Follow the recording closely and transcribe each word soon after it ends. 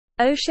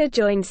Osha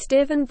joined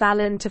Stiv and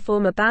Valen to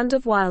form a band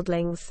of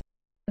wildlings.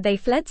 They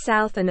fled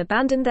south and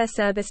abandoned their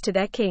service to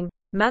their king,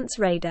 Mance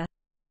Rayder.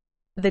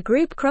 The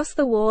group cross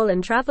the wall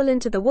and travel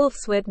into the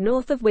Wolfswood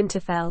north of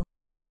Winterfell.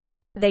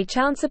 They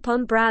chance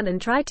upon Bran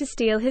and try to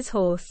steal his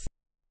horse.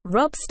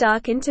 Robb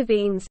Stark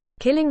intervenes,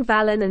 killing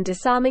Valen and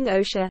disarming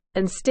Osha,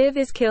 and Stiv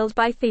is killed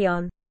by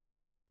Theon.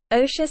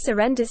 Osha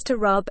surrenders to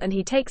Robb and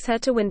he takes her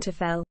to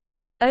Winterfell.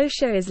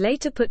 Osha is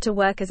later put to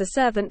work as a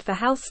servant for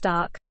House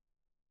Stark.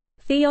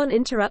 Theon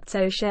interrupts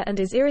Osha and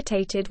is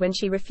irritated when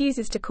she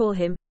refuses to call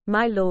him,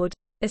 my lord,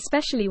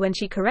 especially when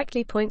she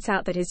correctly points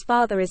out that his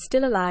father is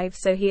still alive,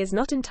 so he is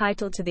not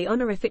entitled to the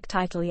honorific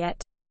title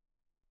yet.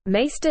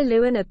 Maester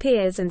Luwin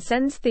appears and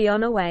sends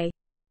Theon away.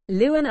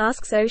 Luwin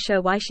asks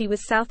Osha why she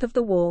was south of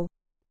the wall.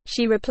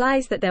 She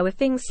replies that there were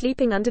things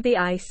sleeping under the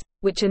ice,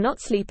 which are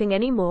not sleeping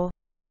anymore.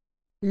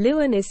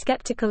 Luwin is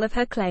skeptical of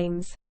her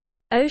claims.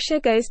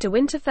 Osha goes to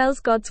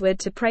Winterfell's Godswood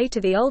to pray to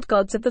the old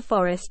gods of the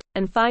forest,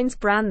 and finds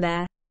Bran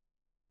there.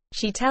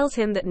 She tells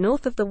him that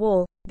north of the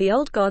wall, the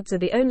old gods are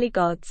the only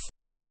gods.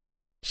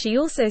 She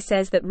also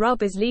says that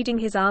Robb is leading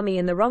his army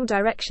in the wrong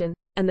direction,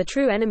 and the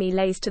true enemy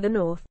lays to the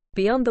north,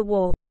 beyond the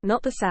wall,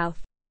 not the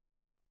south.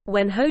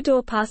 When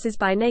Hodor passes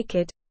by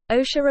naked,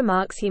 Osha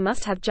remarks he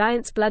must have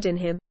giant's blood in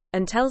him,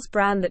 and tells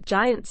Bran that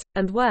giants,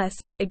 and worse,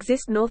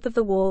 exist north of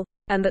the wall,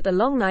 and that the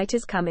long night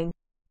is coming.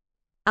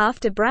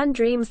 After Bran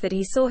dreams that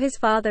he saw his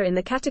father in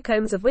the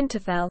catacombs of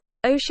Winterfell,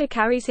 Osha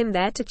carries him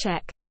there to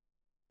check.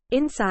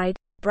 Inside,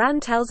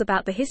 Bran tells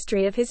about the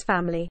history of his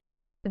family.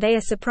 They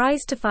are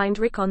surprised to find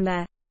Rickon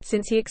there,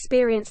 since he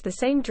experienced the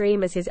same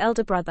dream as his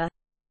elder brother.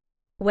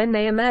 When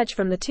they emerge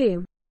from the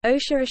tomb,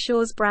 Osha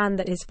assures Bran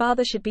that his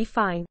father should be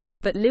fine,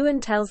 but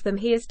Luwin tells them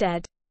he is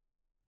dead.